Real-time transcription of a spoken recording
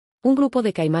Un grupo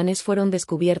de caimanes fueron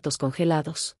descubiertos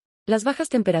congelados. Las bajas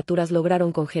temperaturas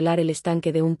lograron congelar el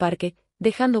estanque de un parque,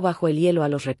 dejando bajo el hielo a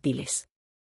los reptiles.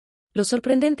 Lo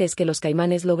sorprendente es que los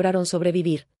caimanes lograron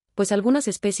sobrevivir, pues algunas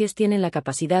especies tienen la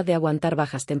capacidad de aguantar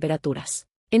bajas temperaturas.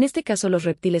 En este caso, los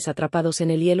reptiles atrapados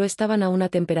en el hielo estaban a una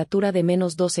temperatura de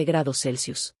menos 12 grados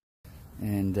Celsius.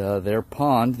 And their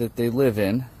pond that they live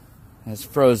in has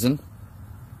frozen.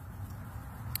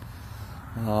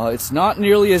 It's not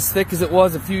nearly as thick as it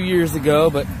was a few years ago,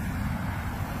 but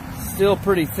still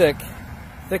pretty thick.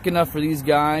 Thick enough for these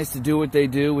guys to do what they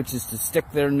do, which is to stick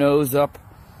their nose up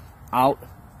out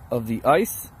of the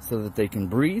ice so that they can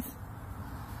breathe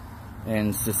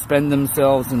and suspend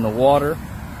themselves in the water.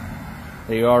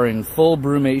 They are in full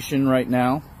brumation right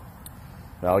now.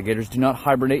 Alligators do not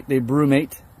hibernate, they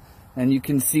brumate. And you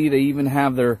can see they even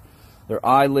have their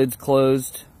eyelids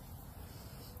closed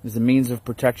as a means of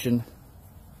protection.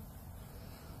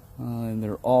 And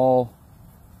they're all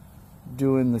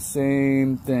doing the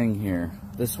same thing here.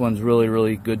 This one's really,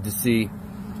 really good to see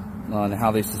on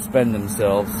how they suspend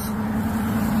themselves.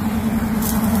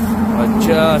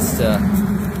 Just a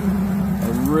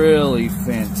really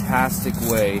fantastic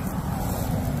way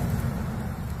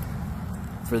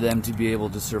for them to be able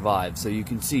to survive. So you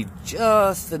can see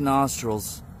just the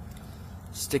nostrils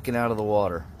sticking out of the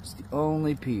water. It's the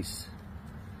only piece.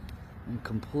 And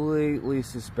completely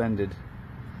suspended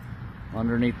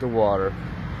underneath the water.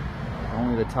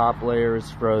 Only the top layer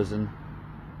is frozen.